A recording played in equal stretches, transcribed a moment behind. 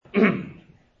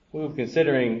We're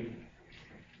considering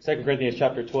 2 Corinthians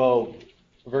chapter 12,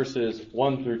 verses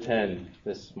 1 through 10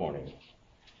 this morning.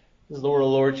 This is the word of the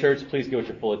Lord, church. Please give it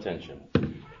your full attention.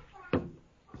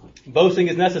 Boasting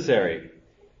is necessary,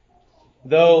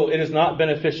 though it is not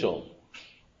beneficial.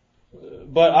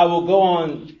 But I will go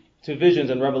on to visions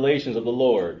and revelations of the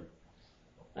Lord.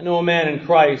 I know a man in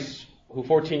Christ who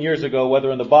 14 years ago,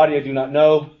 whether in the body I do not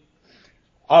know,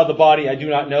 out of the body I do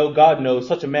not know, God knows,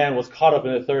 such a man was caught up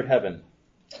in the third heaven.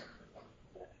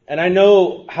 And I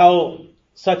know how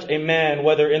such a man,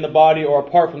 whether in the body or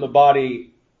apart from the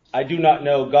body, I do not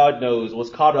know, God knows, was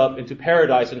caught up into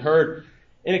paradise and heard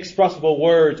inexpressible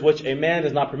words which a man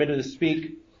is not permitted to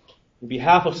speak. In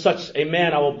behalf of such a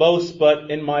man I will boast, but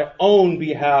in my own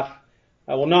behalf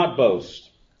I will not boast,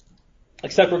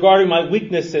 except regarding my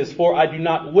weaknesses, for I do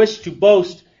not wish to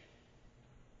boast.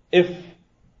 If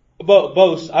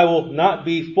boast, I will not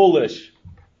be foolish,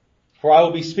 for I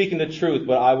will be speaking the truth,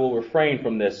 but I will refrain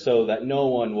from this so that no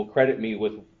one will credit me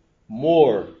with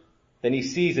more than he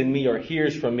sees in me or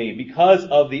hears from me. Because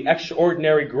of the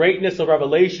extraordinary greatness of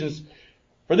revelations,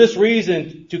 for this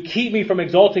reason, to keep me from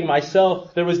exalting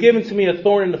myself, there was given to me a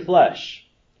thorn in the flesh,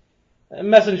 a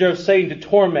messenger of Satan to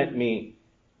torment me,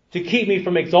 to keep me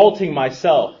from exalting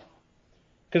myself.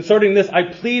 Concerning this, I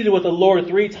pleaded with the Lord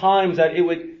 3 times that it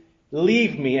would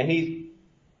leave me, and he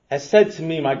has said to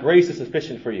me, my grace is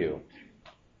sufficient for you,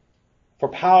 for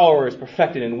power is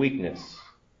perfected in weakness.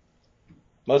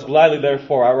 Most gladly,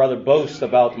 therefore, I rather boast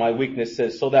about my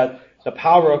weaknesses, so that the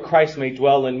power of Christ may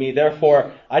dwell in me.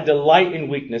 Therefore, I delight in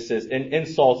weaknesses, in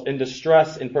insults, in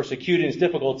distress, in persecutions,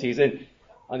 difficulties, and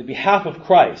on behalf of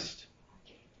Christ.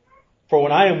 For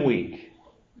when I am weak,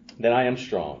 then I am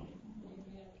strong.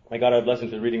 May God have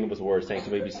blessing to the reading of His word. Saints,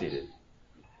 you may be seated.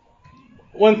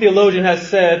 One theologian has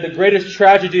said the greatest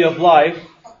tragedy of life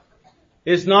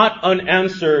is not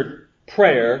unanswered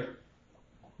prayer,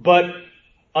 but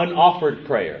unoffered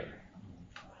prayer.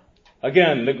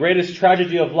 Again, the greatest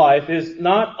tragedy of life is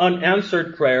not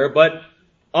unanswered prayer, but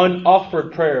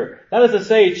unoffered prayer. That is to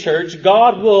say, church,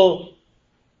 God will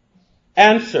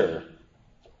answer,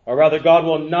 or rather God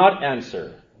will not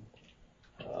answer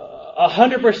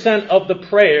 100% of the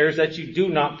prayers that you do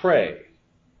not pray.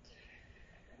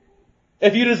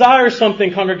 If you desire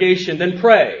something, congregation, then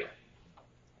pray.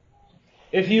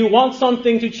 If you want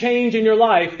something to change in your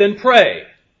life, then pray.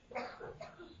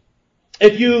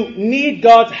 If you need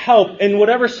God's help in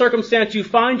whatever circumstance you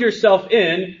find yourself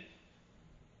in,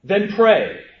 then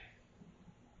pray.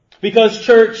 Because,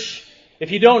 church, if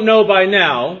you don't know by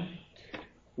now,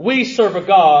 we serve a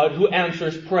God who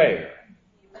answers prayer.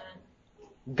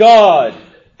 God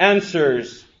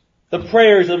answers the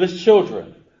prayers of His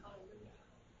children.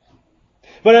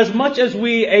 But as much as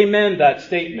we amen that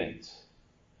statement,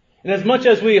 and as much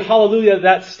as we hallelujah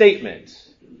that statement,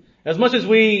 as much as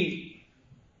we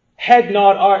head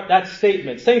nod that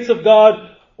statement, saints of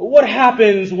God, what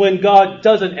happens when God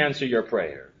doesn't answer your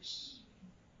prayers?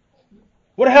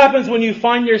 What happens when you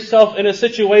find yourself in a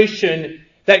situation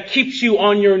that keeps you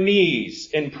on your knees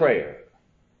in prayer?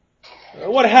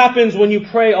 What happens when you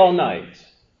pray all night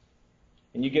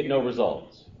and you get no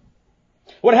results?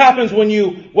 What happens when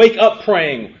you wake up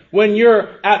praying? When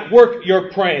you're at work,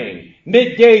 you're praying.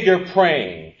 Midday, you're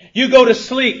praying. You go to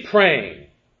sleep praying.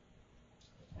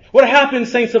 What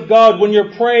happens, saints of God, when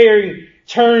your praying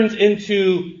turns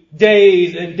into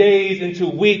days and days into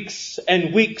weeks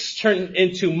and weeks turn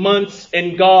into months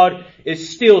and God is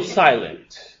still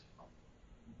silent?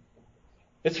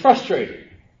 It's frustrating.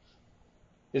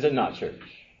 Is it not, church?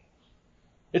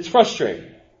 It's frustrating.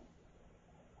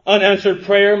 Unanswered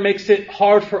prayer makes it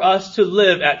hard for us to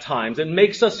live at times. It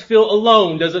makes us feel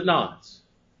alone, does it not?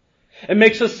 It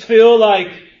makes us feel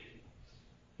like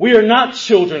we are not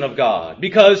children of God.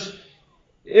 Because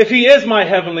if He is my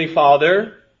Heavenly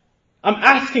Father, I'm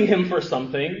asking Him for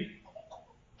something.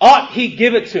 Ought He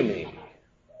give it to me?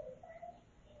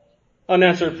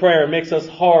 Unanswered prayer makes us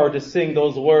hard to sing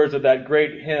those words of that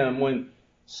great hymn, when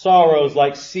sorrows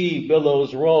like sea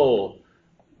billows roll.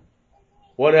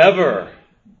 Whatever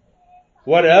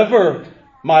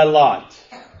my lot,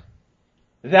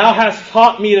 Thou hast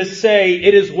taught me to say,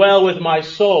 it is well with my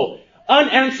soul.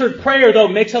 Unanswered prayer, though,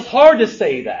 makes us hard to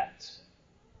say that.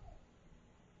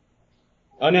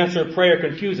 Unanswered prayer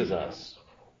confuses us,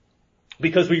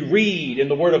 because we read in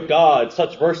the Word of God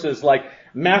such verses like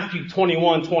Matthew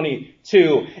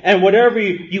 21:22, and whatever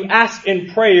you ask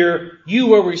in prayer, you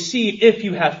will receive if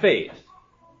you have faith.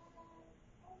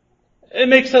 It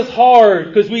makes us hard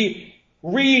because we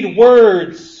read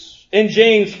words in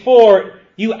James 4,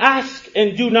 you ask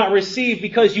and do not receive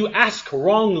because you ask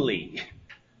wrongly.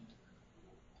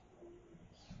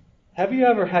 Have you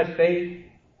ever had faith,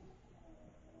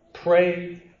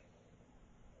 prayed,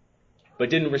 but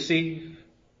didn't receive?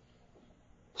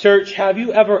 Church, have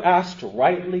you ever asked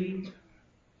rightly?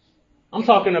 I'm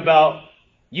talking about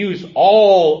use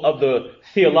all of the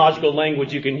theological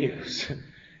language you can use.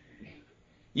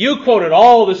 You quoted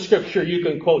all the scripture you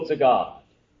can quote to God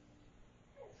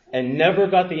and never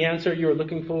got the answer you were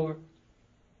looking for?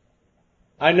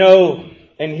 I know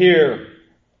and hear,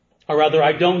 or rather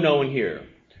I don't know and hear,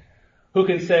 who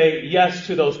can say yes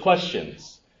to those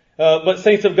questions. But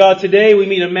saints of God, today we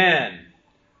meet a man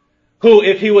who,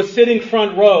 if he was sitting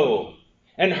front row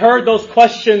and heard those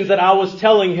questions that I was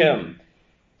telling him,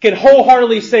 can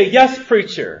wholeheartedly say, yes,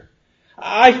 preacher,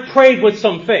 I've prayed with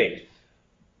some faith.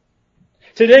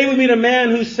 Today we meet a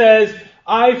man who says,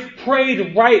 I've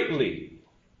prayed rightly.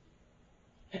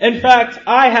 In fact,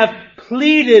 I have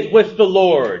pleaded with the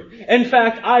Lord. In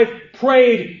fact, I've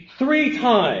prayed 3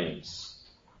 times.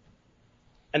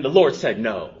 And the Lord said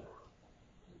no.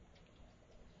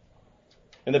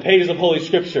 In the pages of Holy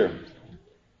Scripture,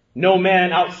 no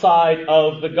man outside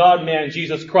of the God-man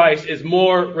Jesus Christ is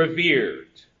more revered,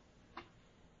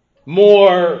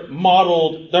 more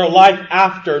modeled, their life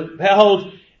after,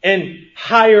 held in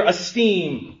higher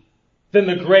esteem than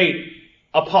the great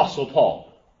Apostle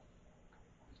Paul.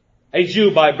 A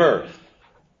Jew by birth,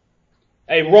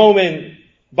 a Roman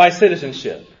by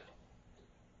citizenship,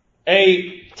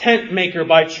 a tent maker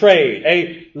by trade,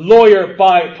 a lawyer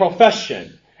by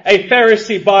profession, a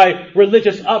Pharisee by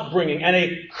religious upbringing, and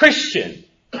a Christian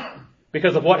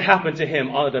because of what happened to him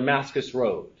on the Damascus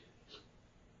Road.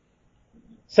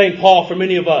 St. Paul, for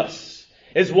many of us,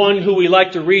 is one who we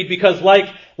like to read because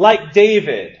like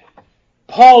David,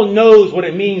 Paul knows what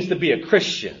it means to be a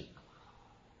Christian.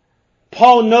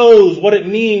 Paul knows what it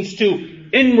means to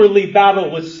inwardly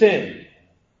battle with sin.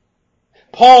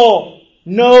 Paul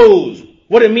knows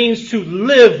what it means to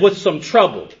live with some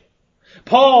trouble.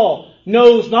 Paul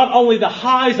knows not only the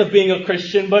highs of being a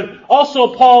Christian, but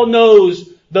also Paul knows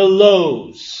the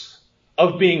lows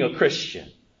of being a Christian.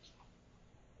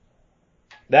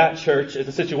 That, church, is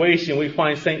the situation we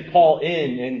find St. Paul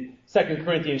in 2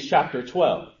 Corinthians chapter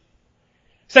 12.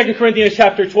 2 Corinthians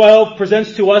chapter 12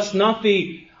 presents to us not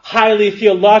the highly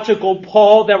theological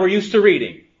Paul that we're used to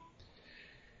reading.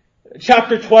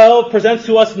 Chapter 12 presents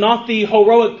to us not the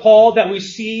heroic Paul that we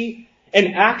see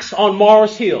in Acts on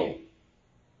Mars Hill.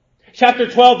 Chapter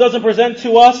 12 doesn't present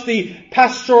to us the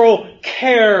pastoral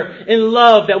care and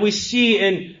love that we see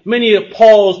in many of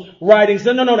Paul's writings.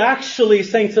 No. Actually,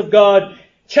 saints of God,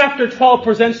 chapter 12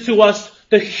 presents to us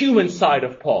the human side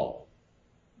of Paul.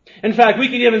 In fact, we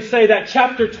can even say that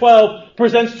chapter 12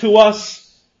 presents to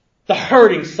us the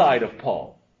hurting side of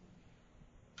Paul.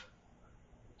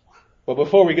 But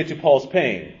before we get to Paul's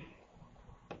pain,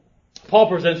 Paul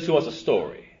presents to us a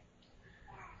story.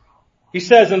 He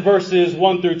says in verses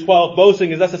 1 through 12,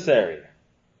 boasting is necessary,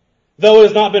 though it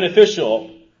is not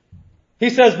beneficial.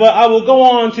 He says, but I will go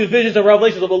on to visions and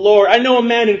revelations of the Lord. I know a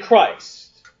man in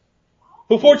Christ,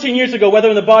 who 14 years ago, whether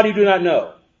in the body do not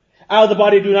know, out of the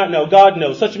body do not know, God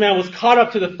knows. Such a man was caught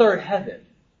up to the 3rd heaven.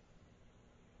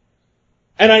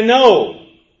 And I know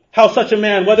how such a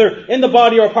man, whether in the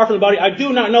body or apart from the body, I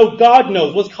do not know, God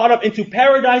knows, was caught up into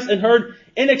paradise and heard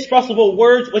inexpressible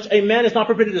words which a man is not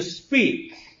permitted to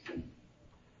speak.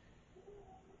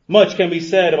 Much can be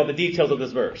said about the details of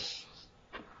this verse.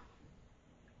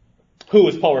 Who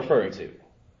is Paul referring to?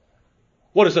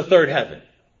 What is the 3rd heaven?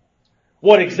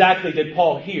 What exactly did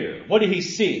Paul hear? What did he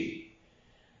see?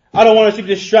 I don't want us to be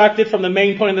distracted from the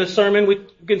main point of the sermon. We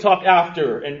can talk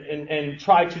after and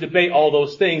try to debate all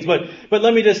those things. But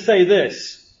let me just say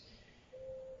this.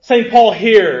 St. Paul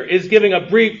here is giving a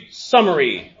brief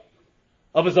summary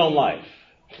of his own life.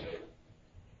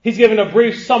 He's giving a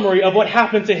brief summary of what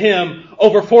happened to him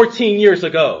over 14 years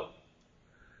ago.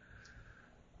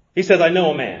 He says, I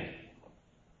know a man.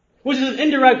 Which is an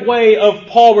indirect way of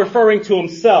Paul referring to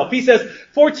himself. He says,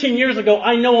 14 years ago,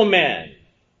 I know a man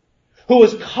who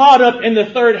was caught up in the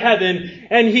 3rd heaven,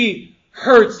 and he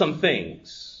heard some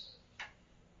things.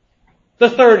 The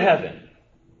 3rd heaven.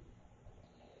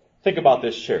 Think about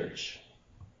this, church.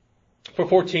 For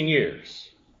 14 years.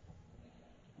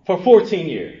 For 14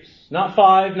 years. Not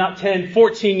 5, not 10,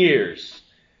 14 years.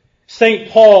 St.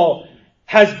 Paul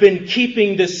has been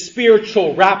keeping this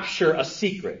spiritual rapture a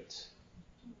secret.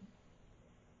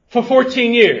 For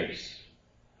 14 years.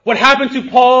 What happened to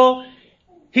Paul?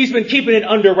 He's been keeping it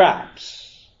under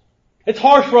wraps. It's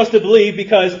hard for us to believe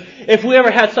because if we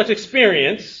ever had such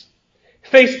experience,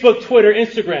 Facebook, Twitter,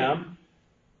 Instagram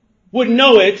would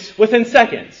know it within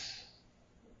seconds.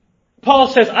 Paul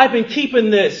says, I've been keeping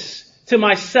this to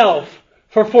myself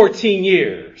for 14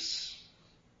 years.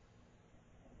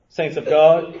 Saints of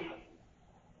God,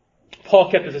 Paul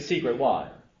kept it a secret. Why?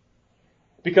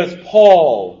 Because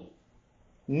Paul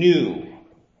knew.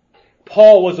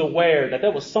 Paul was aware that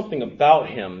there was something about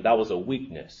him that was a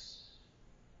weakness.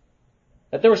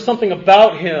 That there was something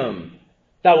about him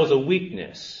that was a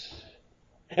weakness.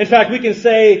 In fact, we can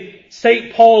say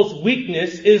St. Paul's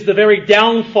weakness is the very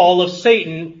downfall of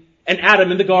Satan and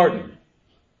Adam in the garden,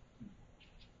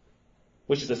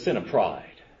 which is a sin of pride.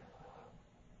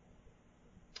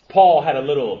 Paul had a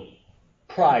little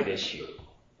pride issue.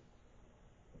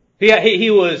 He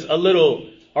was a little,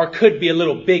 or could be a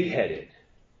little big-headed.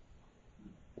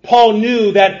 Paul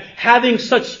knew that having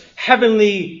such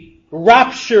heavenly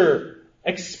rapture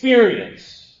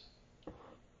experience,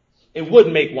 it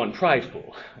would make one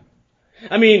prideful.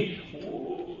 I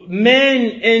mean, men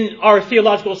in our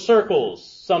theological circles,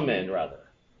 some men rather,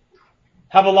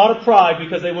 have a lot of pride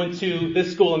because they went to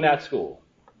this school and that school.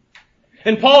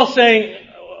 And Paul's saying,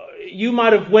 you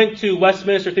might have went to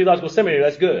Westminster Theological Seminary,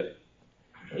 that's good.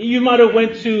 You might have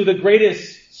went to the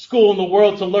greatest school in the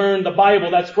world to learn the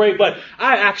Bible, that's great, but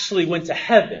I actually went to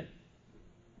heaven.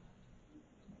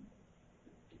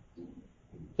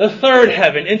 The third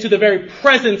heaven, into the very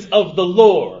presence of the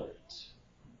Lord.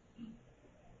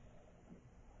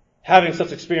 Having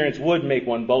such experience would make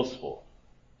one boastful.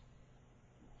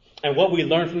 And what we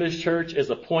learn from this church is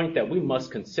a point that we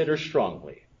must consider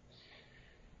strongly.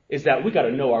 Is that we got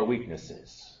to know our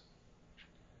weaknesses.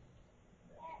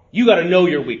 You got to know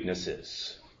your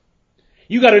weaknesses.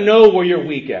 You got to know where you're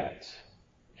weak at.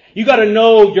 You got to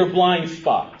know your blind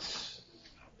spots.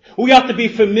 We have to be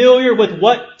familiar with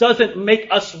what doesn't make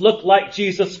us look like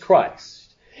Jesus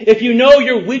Christ. If you know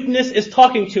your weakness is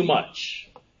talking too much,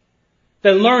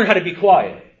 then learn how to be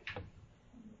quiet.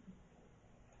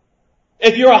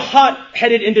 If you're a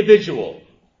hot-headed individual,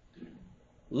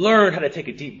 learn how to take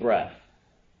a deep breath.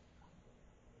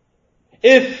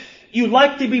 If you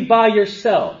like to be by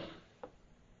yourself,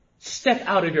 step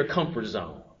out of your comfort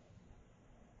zone.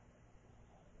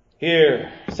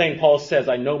 Here, St. Paul says,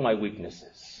 I know my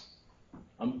weaknesses.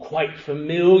 I'm quite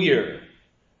familiar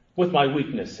with my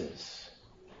weaknesses.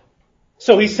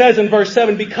 So he says in verse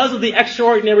 7, because of the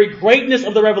extraordinary greatness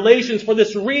of the revelations, for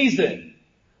this reason,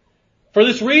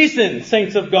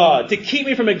 saints of God, to keep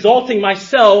me from exalting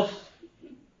myself,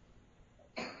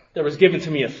 there was given to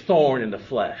me a thorn in the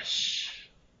flesh.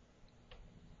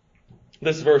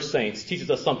 This verse, saints,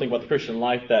 teaches us something about the Christian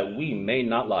life that we may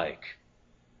not like.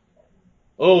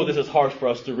 Oh, this is hard for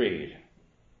us to read.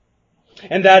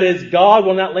 And that is, God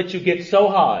will not let you get so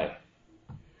high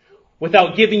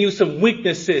without giving you some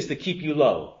weaknesses to keep you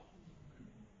low.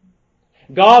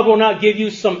 God will not give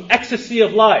you some ecstasy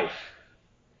of life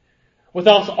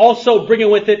without also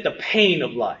bringing with it the pain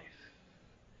of life.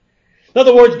 In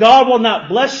other words, God will not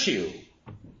bless you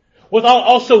without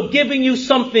also giving you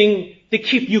something to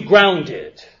keep you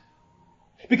grounded.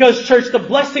 Because, church, the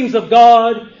blessings of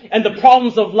God and the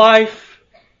problems of life,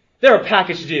 they're a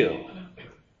package deal.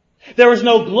 There is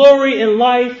no glory in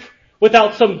life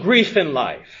without some grief in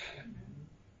life.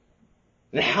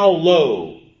 And how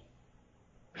low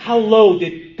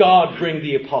did God bring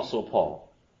the Apostle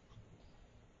Paul?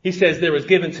 He says, there was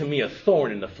given to me a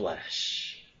thorn in the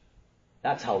flesh.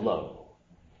 That's how low.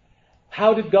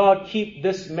 How did God keep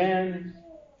this man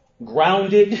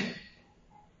grounded?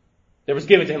 There was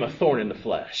given to him a thorn in the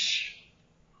flesh.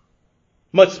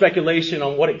 Much speculation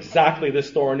on what exactly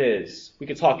this thorn is. We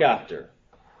can talk after.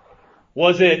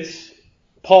 Was it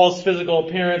Paul's physical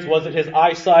appearance? Was it his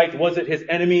eyesight? Was it his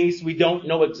enemies? We don't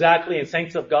know exactly. And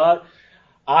saints of God,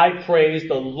 I praise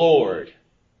the Lord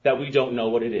that we don't know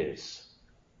what it is.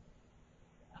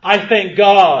 I thank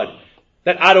God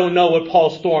that I don't know what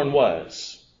Paul's thorn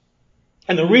was.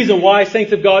 And the reason why,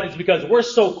 saints of God, is because we're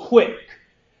so quick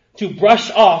to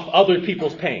brush off other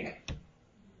people's pain.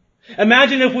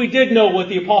 Imagine if we did know what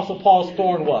the Apostle Paul's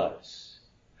thorn was.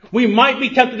 We might be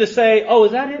tempted to say, oh,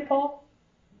 is that it, Paul?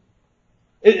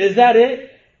 Is that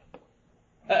it?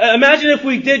 Imagine if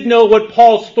we did know what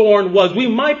Paul's thorn was. We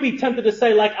might be tempted to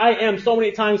say, like I am so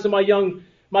many times to my young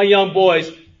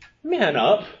boys, man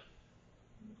up.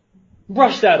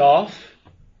 Brush that off.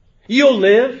 You'll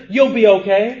live. You'll be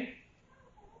okay.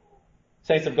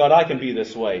 Saints of God, I can be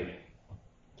this way.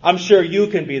 I'm sure you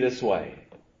can be this way.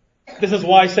 This is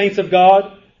why, saints of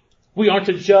God, we aren't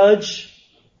to judge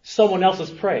someone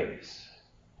else's praise.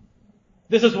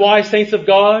 This is why, saints of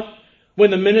God,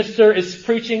 when the minister is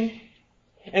preaching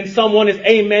and someone is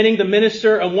amening the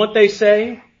minister and what they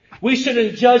say, we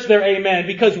shouldn't judge their amen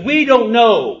because we don't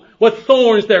know what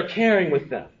thorns they're carrying with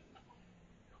them.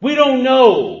 We don't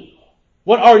know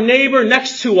what our neighbor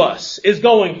next to us is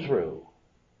going through.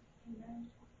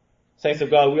 Saints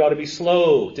of God, we ought to be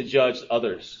slow to judge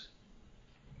others.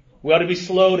 We ought to be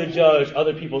slow to judge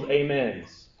other people's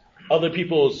amens, other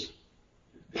people's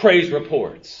praise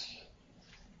reports,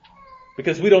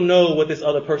 because we don't know what this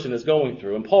other person is going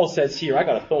through. And Paul says here, I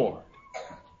got a thorn.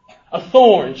 A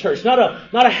thorn, church, not a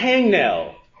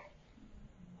hangnail.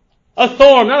 A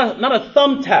thorn, not a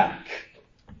thumbtack.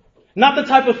 Not the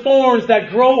type of thorns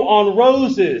that grow on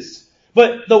roses,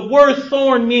 but the word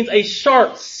thorn means a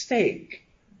sharp stake.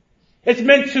 It's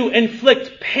meant to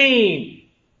inflict pain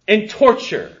and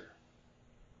torture.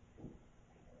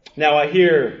 Now I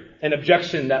hear an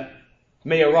objection that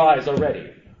may arise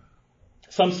already.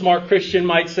 Some smart Christian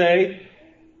might say,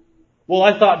 well,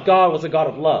 I thought God was a God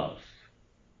of love.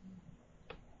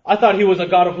 I thought he was a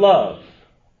God of love.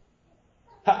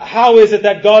 How is it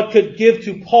that God could give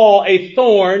to Paul a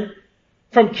thorn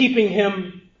from keeping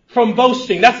him from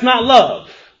boasting? That's not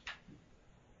love.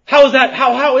 How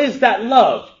is that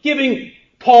love? Giving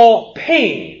Paul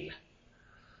pain.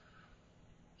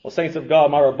 Well, saints of God,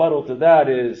 my rebuttal to that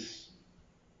is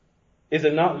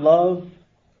it not love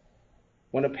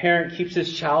when a parent keeps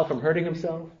his child from hurting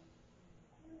himself?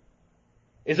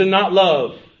 Is it not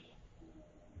love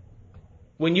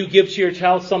when you give to your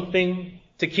child something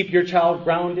to keep your child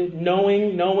grounded,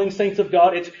 knowing, saints of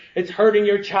God, it's hurting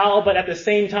your child, but at the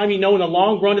same time, you know in the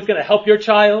long run it's going to help your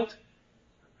child?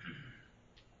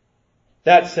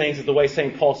 That, saints, is the way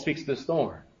St. Paul speaks of this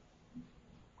thorn.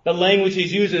 The language he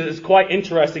uses is quite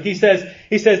interesting. He says,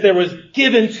 there was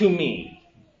given to me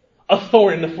a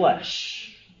thorn in the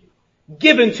flesh.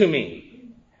 Given to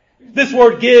me. This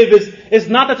word give is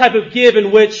not the type of give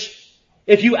in which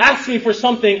if you ask me for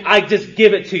something, I just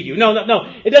give it to you. No.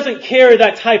 It doesn't carry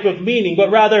that type of meaning,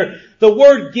 but rather the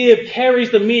word give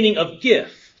carries the meaning of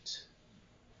gift.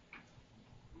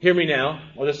 Hear me now,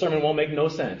 or this sermon won't make no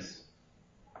sense.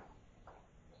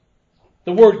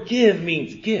 The word give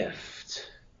means gift.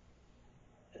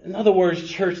 In other words,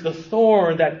 church, the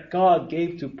thorn that God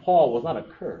gave to Paul was not a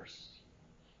curse.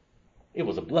 It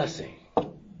was a blessing.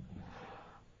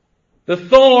 The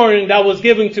thorn that was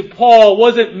given to Paul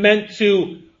wasn't meant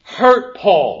to hurt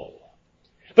Paul,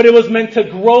 but it was meant to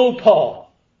grow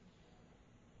Paul.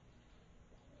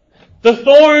 The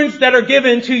thorns that are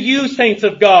given to you, saints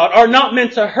of God, are not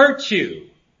meant to hurt you.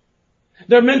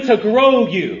 They're meant to grow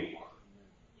you.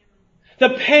 The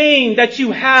pain that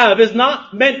you have is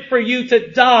not meant for you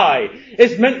to die.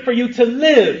 It's meant for you to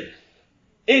live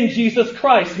in Jesus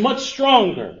Christ, much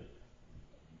stronger.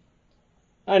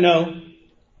 I know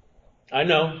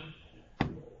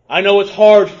it's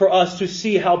hard for us to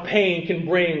see how pain can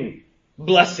bring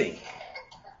blessing.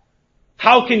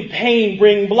 How can pain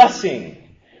bring blessing?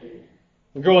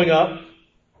 Growing up,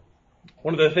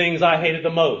 one of the things I hated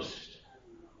the most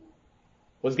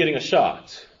was getting a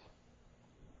shot.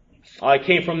 I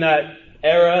came from that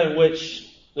era in which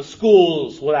the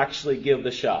schools would actually give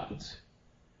the shot.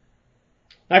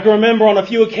 I can remember on a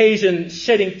few occasions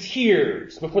shedding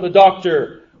tears before the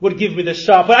doctor would give me the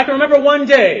shot. But I can remember one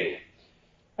day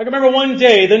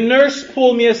the nurse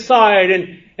pulled me aside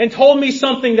and told me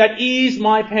something that eased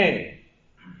my pain.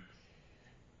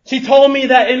 She told me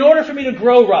that in order for me to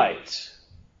grow right,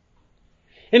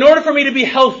 in order for me to be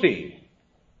healthy,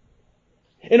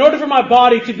 in order for my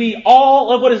body to be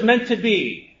all of what is meant to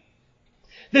be,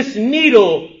 this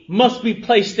needle must be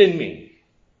placed in me.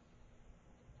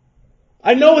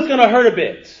 I know it's going to hurt a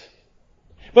bit,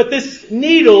 but this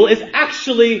needle is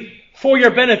actually for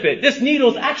your benefit. This needle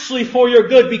is actually for your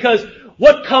good, because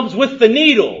what comes with the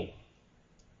needle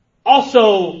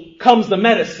also comes the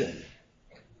medicine.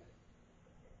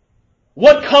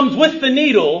 What comes with the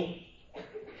needle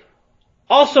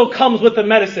also comes with the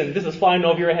medicine. This is flying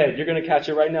over your head. You're going to catch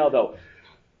it right now, though.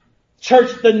 Church,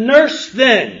 the nurse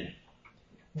then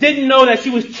didn't know that she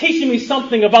was teaching me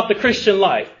something about the Christian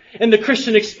life and the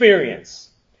Christian experience.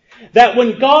 That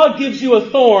when God gives you a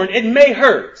thorn, it may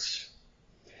hurt.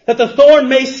 That the thorn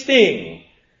may sting.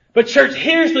 But church,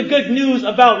 here's the good news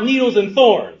about needles and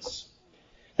thorns.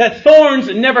 That thorns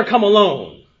never come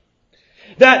alone.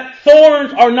 That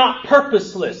thorns are not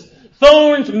purposeless.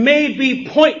 Thorns may be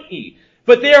pointy,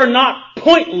 but they are not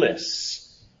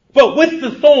pointless. But with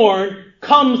the thorn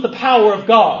comes the power of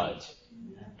God.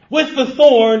 With the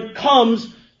thorn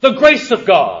comes the grace of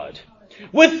God.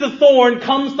 With the thorn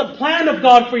comes the plan of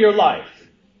God for your life.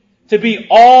 To be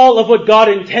all of what God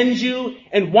intends you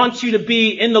and wants you to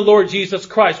be in the Lord Jesus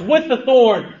Christ. With the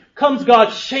thorn comes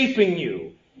God shaping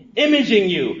you, imaging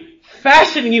you,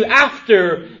 fashioning you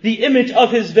after the image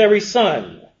of His very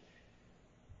Son.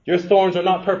 Your thorns are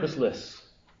not purposeless.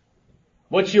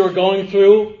 What you are going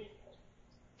through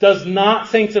does not,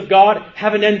 saints of God,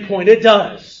 have an end point. It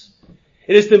does.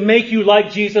 It is to make you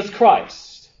like Jesus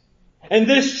Christ. And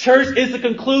this church is the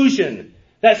conclusion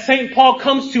that St. Paul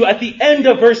comes to at the end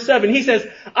of verse 7. He says,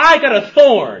 I got a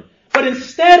thorn. But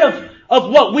instead of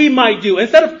what we might do,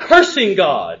 instead of cursing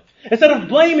God, instead of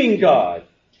blaming God,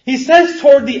 he says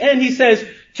toward the end, he says,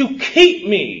 to keep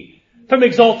me from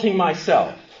exalting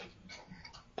myself.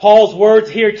 Paul's words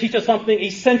here teach us something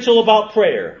essential about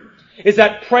prayer, is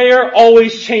that prayer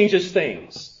always changes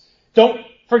things. Don't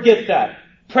forget that.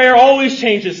 Prayer always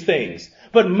changes things.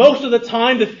 But most of the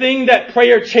time, the thing that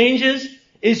prayer changes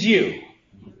is you.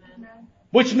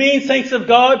 Which means, saints of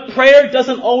God, prayer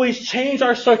doesn't always change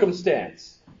our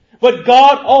circumstance. But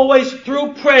God always,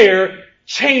 through prayer,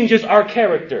 changes our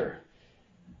character.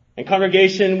 And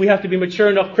congregation, we have to be mature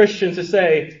enough Christians to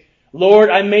say, Lord,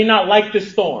 I may not like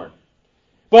this thorn.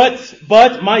 But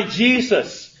my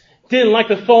Jesus didn't like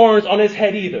the thorns on his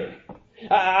head either.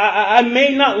 I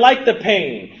may not like the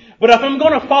pain. But if I'm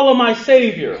going to follow my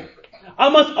Savior, I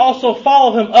must also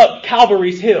follow him up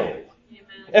Calvary's hill.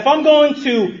 If I'm going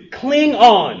to cling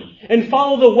on and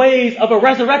follow the ways of a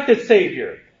resurrected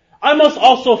Savior, I must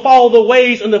also follow the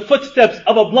ways and the footsteps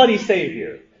of a bloody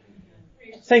Savior.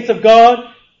 Saints of God,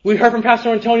 we heard from Pastor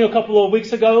Antonio a couple of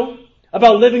weeks ago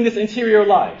about living this interior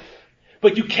life.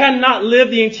 But you cannot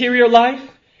live the interior life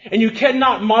and you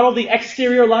cannot model the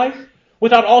exterior life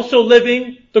without also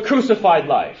living the crucified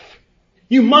life.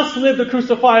 You must live the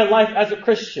crucified life as a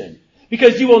Christian,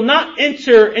 because you will not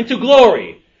enter into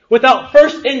glory without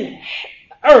first in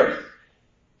earth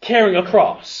carrying a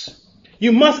cross.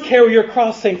 You must carry your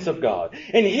cross, saints of God.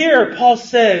 And here Paul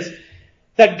says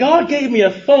that God gave me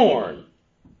a thorn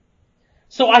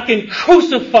so I can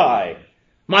crucify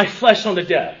my flesh unto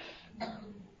death.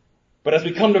 But as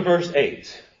we come to verse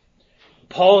 8,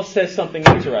 Paul says something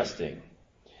interesting.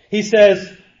 He says,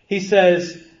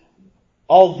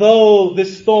 although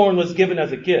this thorn was given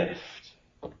as a gift,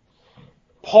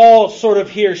 Paul sort of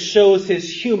here shows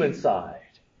his human side.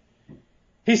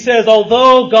 He says,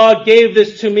 although God gave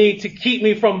this to me to keep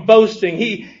me from boasting,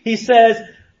 he says,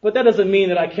 but that doesn't mean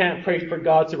that I can't pray for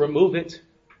God to remove it.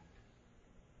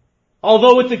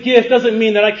 Although it's a gift doesn't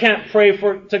mean that I can't pray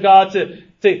to God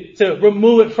to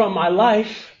remove it from my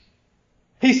life.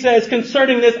 He says,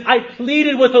 concerning this, I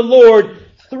pleaded with the Lord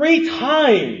 3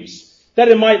 times that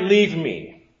it might leave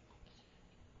me.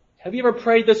 Have you ever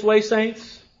prayed this way,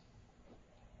 saints?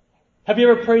 Have you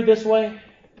ever prayed this way?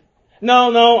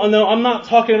 No. I'm not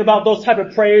talking about those type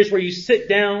of prayers where you sit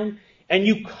down and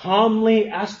you calmly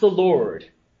ask the Lord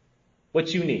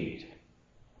what you need.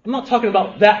 I'm not talking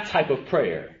about that type of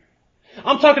prayer.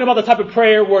 I'm talking about the type of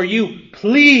prayer where you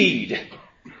plead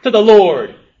to the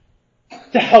Lord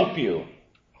to help you.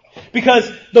 Because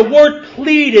the word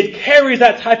pleaded carries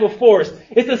that type of force.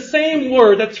 It's the same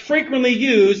word that's frequently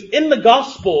used in the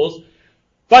Gospels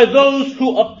by those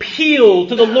who appeal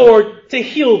to the Lord to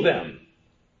heal them.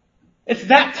 It's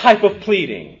that type of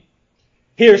pleading.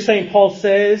 Here St. Paul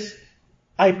says,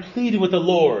 I pleaded with the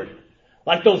Lord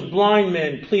like those blind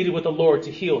men pleaded with the Lord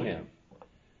to heal him.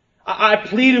 I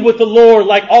pleaded with the Lord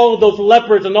like all of those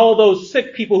lepers and all those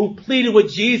sick people who pleaded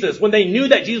with Jesus when they knew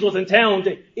that Jesus was in town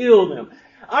to heal them.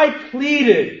 I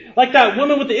pleaded like that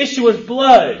woman with the issue of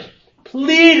blood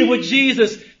pleaded with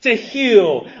Jesus to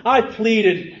heal. I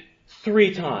pleaded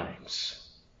 3 times.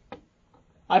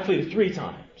 I pleaded 3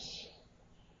 times.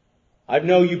 I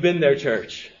know you've been there,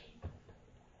 church.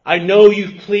 I know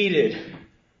you've pleaded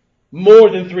more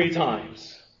than 3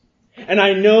 times. And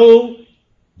I know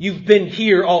you've been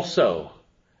here also.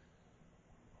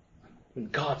 When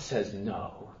God says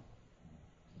no.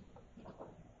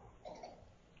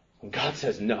 When God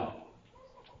says no.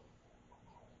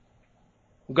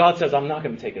 When God says, I'm not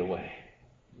going to take it away.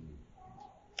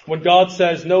 When God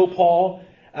says, no, Paul,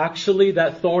 actually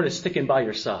that thorn is sticking by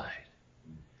your side.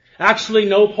 Actually,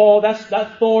 no, Paul,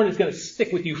 that thorn is going to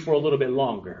stick with you for a little bit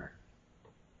longer.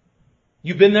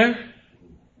 You've been there?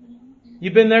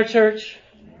 You've been there, church?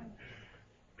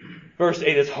 Verse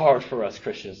 8 is hard for us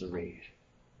Christians to read.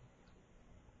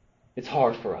 It's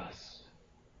hard for us.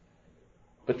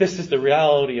 But this is the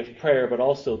reality of prayer, but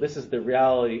also this is the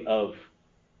reality of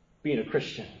being a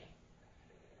Christian.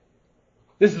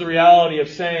 This is the reality of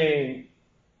saying,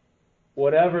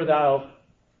 whatever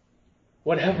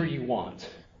you want,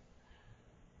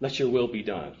 let your will be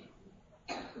done.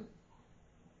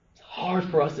 It's hard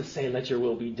for us to say, let your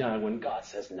will be done when God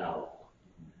says no.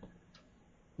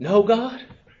 No, God?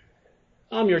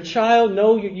 I'm your child.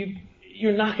 No,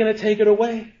 you're not going to take it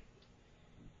away.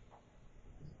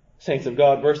 Saints of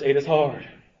God, verse 8 is hard.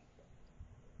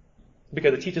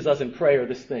 Because it teaches us in prayer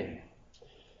this thing.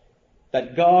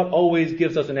 That God always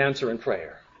gives us an answer in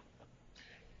prayer.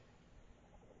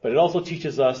 But it also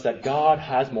teaches us that God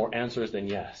has more answers than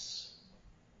yes.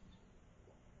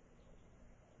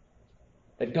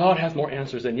 That God has more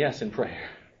answers than yes in prayer.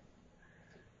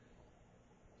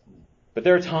 But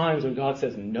there are times when God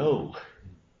says no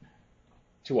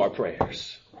to our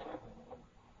prayers.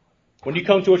 When you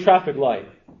come to a traffic light,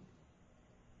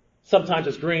 sometimes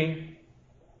it's green,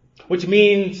 which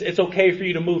means it's okay for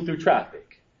you to move through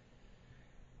traffic.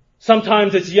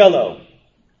 Sometimes it's yellow,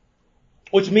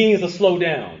 which means to slow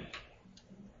down.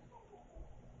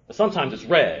 But sometimes it's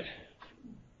red,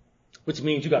 which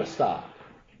means you got to stop.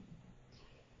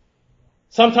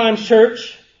 Sometimes,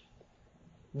 church,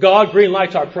 God green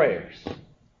lights our prayers.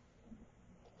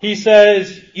 He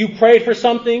says, you prayed for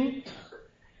something,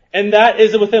 and that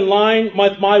is within line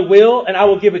with my will, and I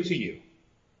will give it to you.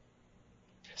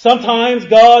 Sometimes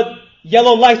God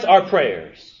yellow lights our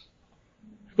prayers,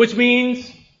 which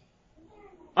means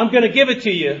I'm going to give it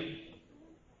to you,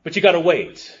 but you got to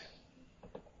wait.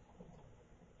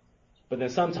 But then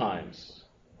sometimes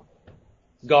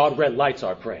God red lights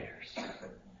our prayers.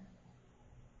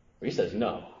 He says,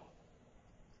 no,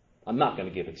 I'm not going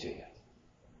to give it to you.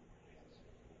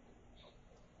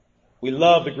 We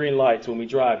love the green lights when we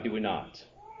drive, do we not?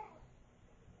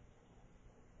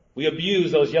 We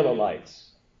abuse those yellow lights,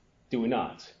 do we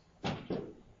not?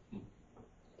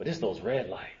 But it's those red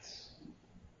lights.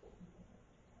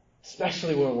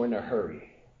 Especially when we're in a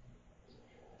hurry.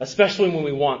 Especially when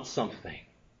we want something.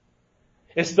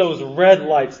 It's those red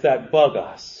lights that bug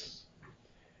us.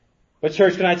 But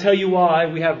church, can I tell you why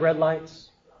we have red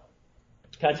lights?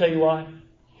 Can I tell you why?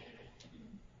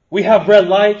 We have red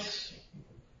lights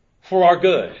for our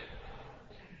good.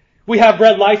 We have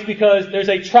red lights because there's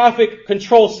a traffic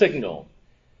control signal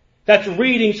that's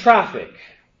reading traffic.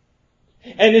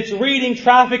 And it's reading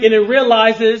traffic and it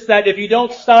realizes that if you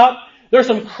don't stop, there's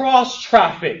some cross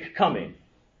traffic coming.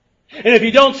 And if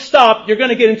you don't stop, you're going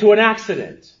to get into an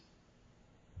accident.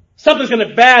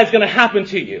 Something bad is going to happen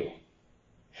to you.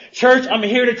 Church, I'm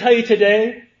here to tell you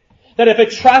today that if a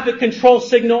traffic control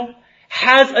signal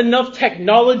has enough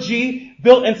technology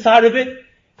built inside of it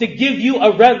to give you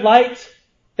a red light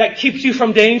that keeps you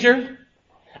from danger,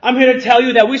 I'm here to tell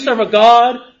you that we serve a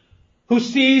God who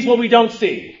sees what we don't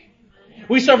see.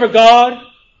 We serve a God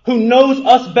who knows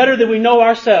us better than we know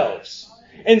ourselves.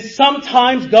 And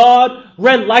sometimes God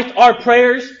red lights our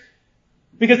prayers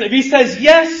because if He says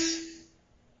yes,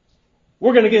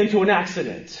 we're going to get into an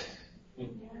accident.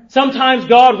 Sometimes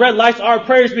God red lights our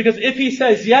prayers because if He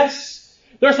says yes,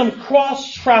 there's some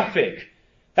cross traffic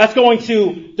that's going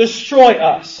to destroy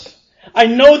us. I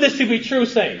know this to be true,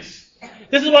 saints.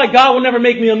 This is why God will never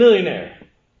make me a millionaire.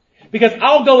 Because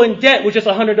I'll go in debt with just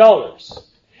 $100.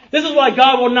 This is why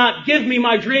God will not give me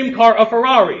my dream car, a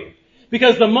Ferrari.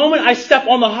 Because the moment I step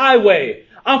on the highway,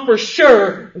 I'm for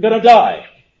sure going to die.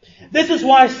 This is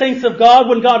why, saints of God,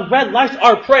 when God red lights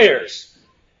our prayers,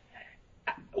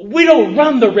 we don't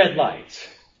run the red light.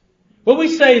 But we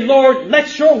say, Lord,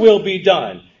 let your will be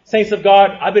done. Saints of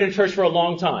God, I've been in church for a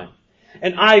long time.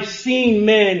 And I've seen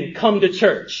men come to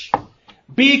church,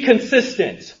 be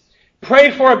consistent,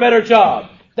 pray for a better job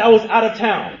that was out of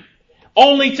town,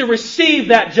 only to receive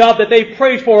that job that they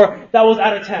prayed for that was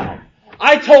out of town.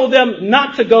 I told them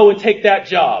not to go and take that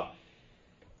job.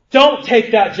 Don't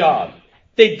take that job.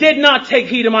 They did not take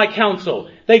heed of my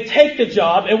counsel. They take the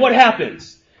job, and what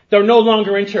happens? They're no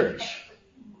longer in church.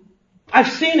 I've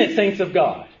seen it, saints of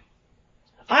God.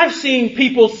 I've seen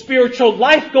people's spiritual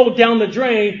life go down the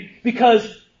drain because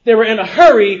they were in a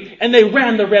hurry and they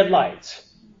ran the red lights.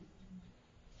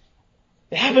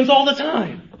 It happens all the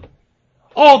time.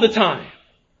 All the time.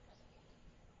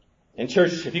 And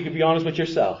church, if you could be honest with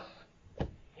yourself,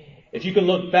 if you can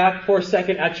look back for a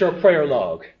second at your prayer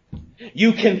log,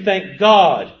 you can thank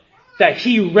God that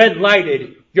He red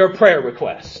lighted your prayer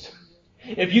request.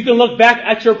 If you can look back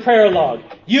at your prayer log,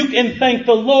 you can thank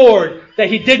the Lord that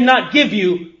He did not give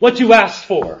you what you asked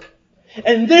for.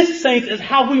 And this, saints, is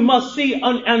how we must see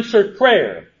unanswered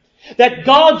prayer. That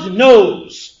God's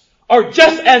no's are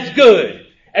just as good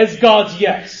as God's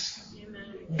yes.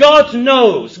 God's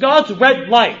no's, God's red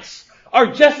lights are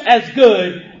just as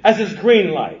good as His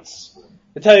green lights.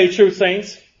 To tell you the truth,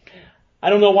 saints, I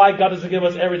don't know why God doesn't give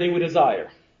us everything we desire.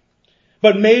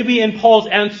 But maybe in Paul's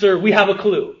answer, we have a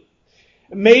clue.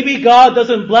 Maybe God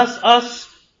doesn't bless us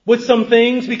with some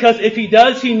things because if He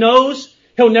does, He knows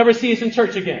He'll never see us in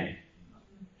church again.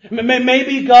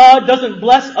 Maybe God doesn't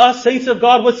bless us, saints of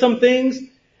God, with some things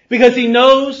because He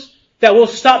knows that we'll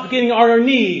stop getting on our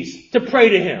knees to pray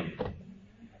to Him.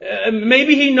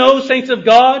 Maybe He knows, saints of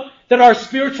God, that our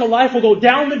spiritual life will go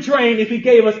down the drain if He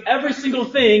gave us every single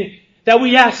thing that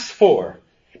we asked for.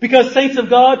 Because, saints of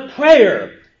God,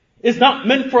 prayer is not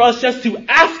meant for us just to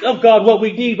ask of God what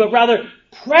we need, but rather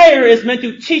prayer is meant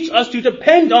to teach us to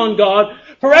depend on God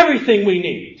for everything we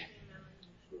need.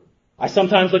 I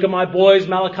sometimes look at my boys,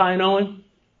 Malachi and Owen,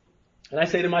 and I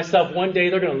say to myself, one day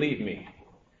they're going to leave me.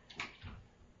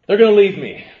 They're going to leave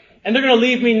me. And they're going to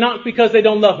leave me not because they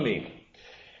don't love me,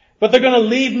 but they're going to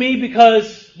leave me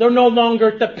because they're no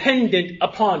longer dependent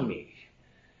upon me.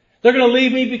 They're going to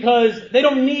leave me because they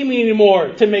don't need me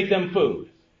anymore to make them food.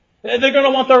 They're going to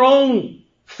want their own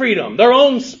freedom, their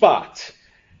own spot.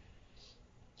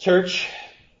 Church,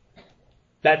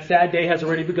 that sad day has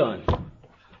already begun.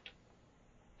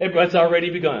 It's already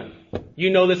begun.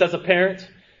 You know this as a parent.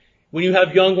 When you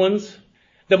have young ones,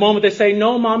 the moment they say,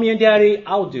 no, mommy and daddy,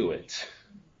 I'll do it.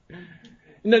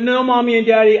 No, mommy and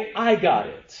daddy, I got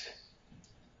it.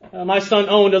 My son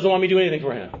Owen doesn't want me to do anything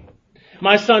for him.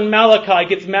 My son Malachi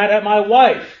gets mad at my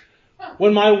wife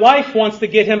when my wife wants to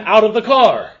get him out of the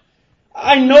car.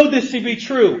 I know this to be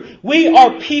true. We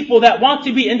are people that want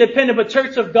to be independent, but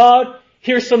Church of God,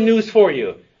 here's some news for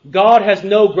you. God has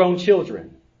no grown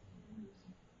children.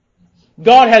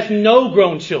 God has no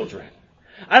grown children.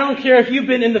 I don't care if you've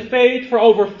been in the faith for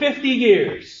over 50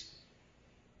 years.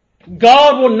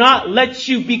 God will not let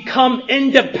you become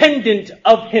independent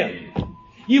of Him.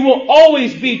 You will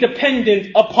always be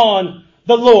dependent upon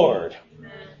the Lord.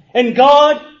 And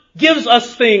God gives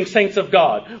us things, saints of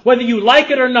God, whether you like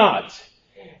it or not,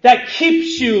 that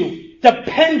keeps you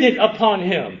dependent upon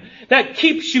Him, that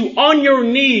keeps you on your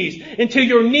knees until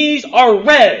your knees are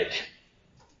red.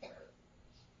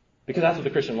 Because that's what the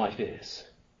Christian life is.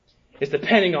 It's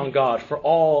depending on God for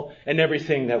all and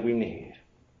everything that we need.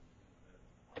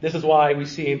 This is why we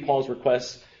see in Paul's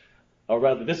request, or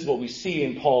rather, this is what we see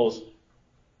in Paul's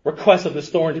request of this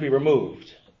thorn to be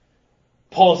removed.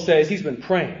 Paul says he's been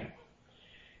praying.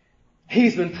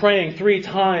 He's been praying 3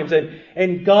 times,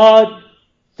 and God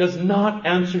does not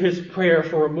answer his prayer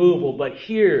for removal, but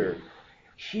here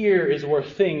is where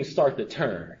things start to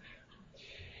turn.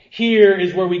 Here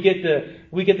is where we get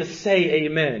to say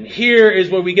amen. Here is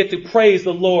where we get to praise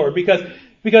the Lord, because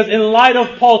in light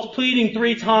of Paul's pleading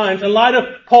 3 times, in light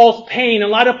of Paul's pain, in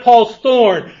light of Paul's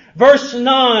thorn, verse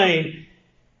 9,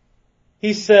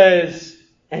 he says,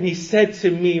 and he said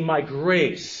to me, my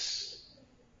grace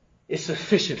is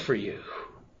sufficient for you.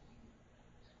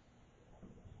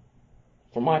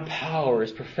 For my power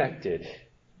is perfected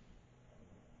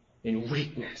in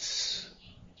weakness.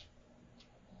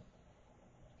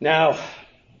 Now,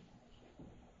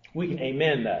 we can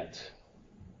amen that.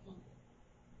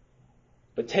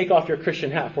 But take off your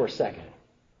Christian hat for a second.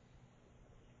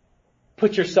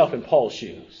 Put yourself in Paul's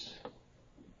shoes.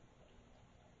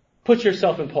 Put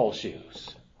yourself in Paul's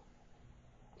shoes.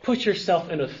 Put yourself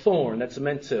in a thorn that's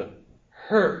meant to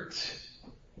hurt.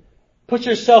 Put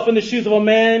yourself in the shoes of a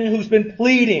man who's been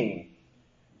pleading,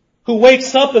 who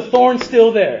wakes up, the thorn's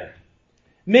still there.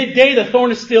 Midday, the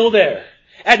thorn is still there.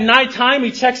 At nighttime,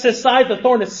 he checks his side, the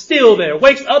thorn is still there.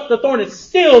 Wakes up, the thorn is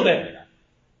still there.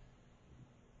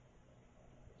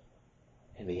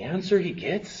 And the answer he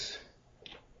gets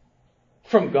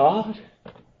from God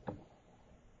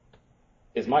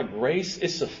is, my grace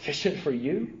is sufficient for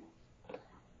you.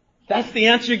 That's the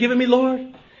answer you're giving me,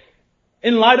 Lord?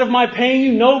 In light of my pain,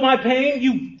 you know my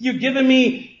pain, you're giving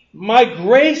me, my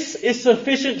grace is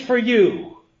sufficient for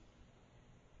you.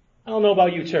 I don't know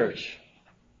about you, church.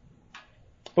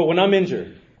 But when I'm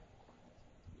injured,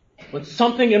 when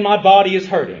something in my body is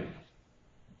hurting,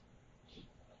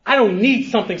 I don't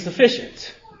need something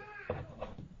sufficient.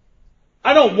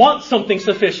 I don't want something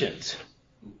sufficient.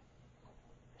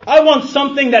 I want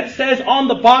something that says on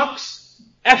the box,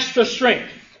 extra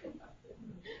strength.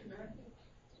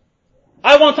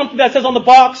 I want something that says on the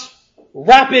box,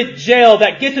 rapid gel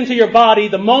that gets into your body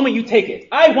the moment you take it.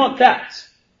 I want that.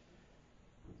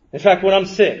 In fact, when I'm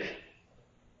sick,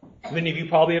 many of you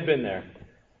probably have been there,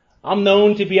 I'm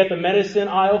known to be at the medicine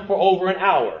aisle for over an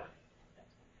hour,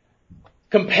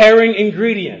 comparing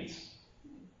ingredients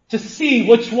to see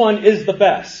which one is the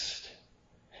best.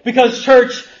 Because,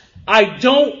 church, I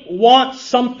don't want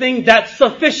something that's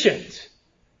sufficient.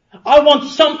 I want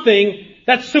something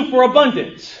that's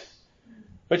superabundant.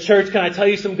 But, church, can I tell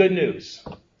you some good news?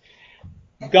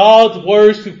 God's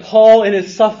words to Paul in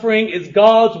his suffering is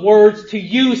God's words to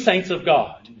you, saints of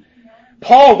God.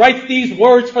 Paul writes these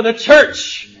words for the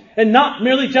church and not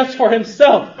merely just for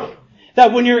himself.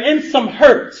 That when you're in some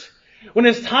hurt, when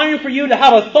it's time for you to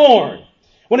have a thorn,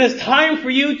 when it's time for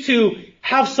you to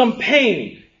have some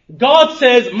pain, God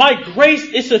says, my grace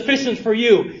is sufficient for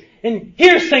you. And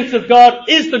here, saints of God,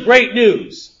 is the great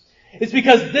news. It's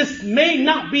because this may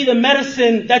not be the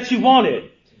medicine that you wanted.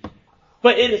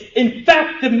 but it is in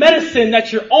fact the medicine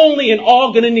that you're only and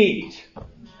all going to need.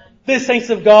 This, saints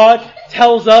of God,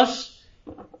 tells us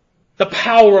the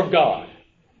power of God.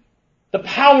 The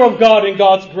power of God in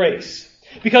God's grace.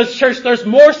 Because, church, there's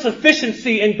more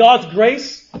sufficiency in God's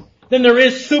grace than there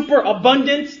is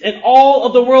superabundance in all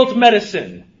of the world's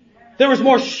medicine. There is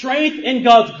more strength in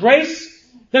God's grace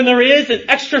than there is in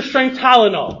extra strength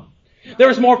Tylenol. There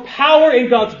is more power in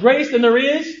God's grace than there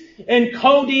is in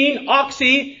codeine,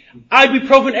 oxy,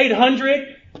 ibuprofen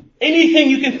 800, anything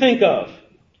you can think of.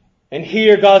 And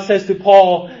here God says to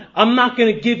Paul, I'm not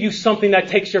going to give you something that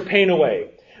takes your pain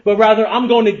away, but rather I'm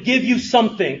going to give you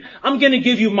something. I'm going to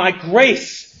give you my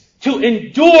grace to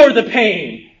endure the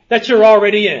pain that you're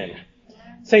already in.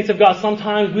 Saints of God,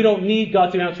 sometimes we don't need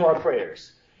God to answer our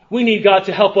prayers. We need God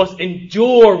to help us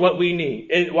endure what we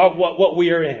need, what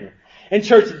we are in. And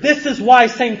church, this is why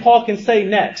St. Paul can say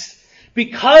next,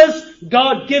 because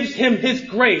God gives him his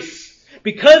grace,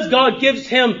 because God gives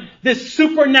him this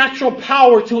supernatural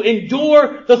power to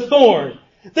endure the thorn,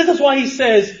 this is why he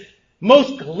says,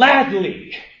 most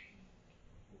gladly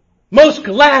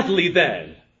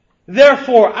then,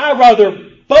 therefore I rather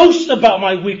boast about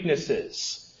my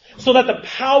weaknesses, so that the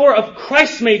power of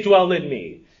Christ may dwell in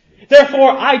me.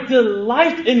 Therefore I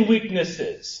delight in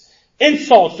weaknesses,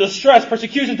 insults, distress,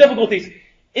 persecution, difficulties,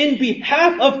 in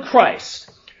behalf of Christ.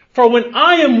 For when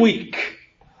I am weak,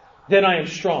 then I am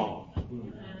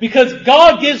strong. Because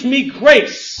God gives me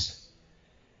grace,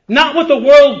 not what the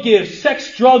world gives,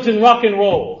 sex, drugs, and rock and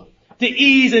roll, to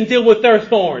ease and deal with their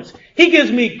thorns. He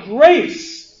gives me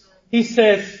grace. He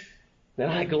says, then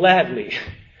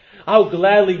I'll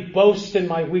gladly boast in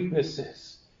my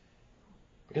weaknesses.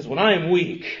 Because when I am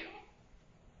weak,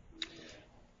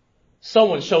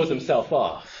 someone shows himself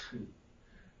off.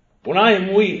 When I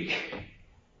am weak,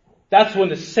 that's when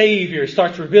the Savior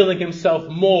starts revealing himself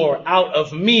more out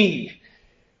of me.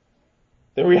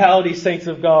 The reality, saints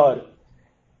of God,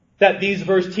 that these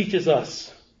verse teaches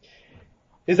us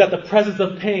is that the presence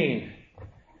of pain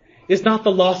is not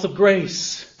the loss of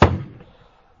grace.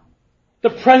 The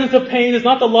presence of pain is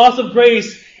not the loss of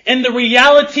grace, and the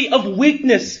reality of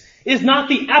weakness is not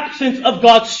the absence of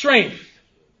God's strength.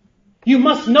 You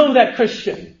must know that,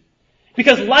 Christian,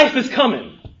 because life is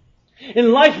coming,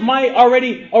 and life might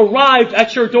already arrive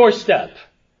at your doorstep.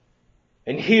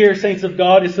 And here, saints of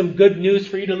God, is some good news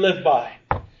for you to live by.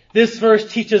 This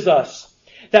verse teaches us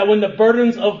that when the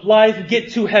burdens of life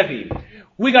get too heavy,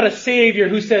 we got a Savior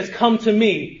who says, come to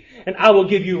me and I will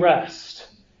give you rest.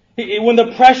 When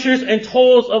the pressures and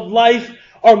tolls of life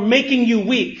are making you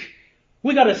weak,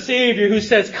 we got a Savior who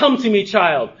says, come to me,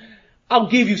 child. I'll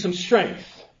give you some strength.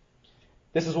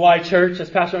 This is why, church, as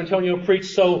Pastor Antonio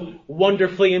preached so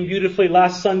wonderfully and beautifully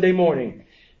last Sunday morning,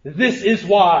 this is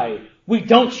why we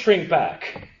don't shrink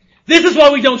back. This is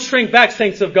why we don't shrink back,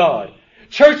 saints of God.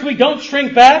 Church, we don't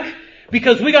shrink back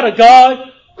because we got a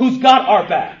God who's got our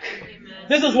back. Amen.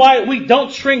 This is why we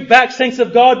don't shrink back, saints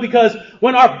of God, because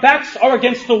when our backs are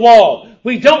against the wall,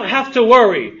 we don't have to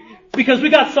worry because we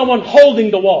got someone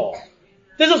holding the wall.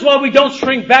 This is why we don't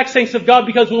shrink back, saints of God,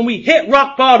 because when we hit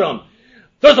rock bottom,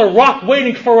 there's a rock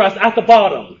waiting for us at the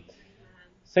bottom.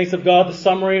 Saints of God, the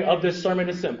summary of this sermon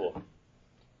is simple.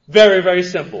 Very, very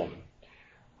simple.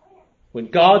 When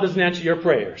God doesn't answer your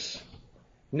prayers,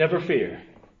 never fear.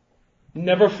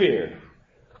 Never fear.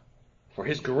 For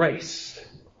His grace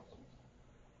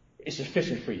is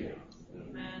sufficient for you.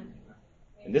 Amen.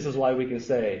 And this is why we can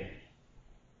say,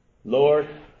 Lord,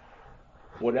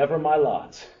 whatever my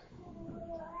lot,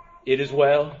 it is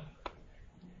well.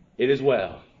 It is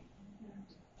well.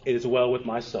 It is well with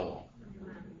my soul.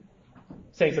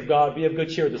 Saints of God, be of good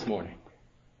cheer this morning.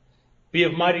 Be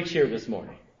of mighty cheer this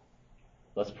morning.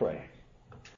 Let's pray.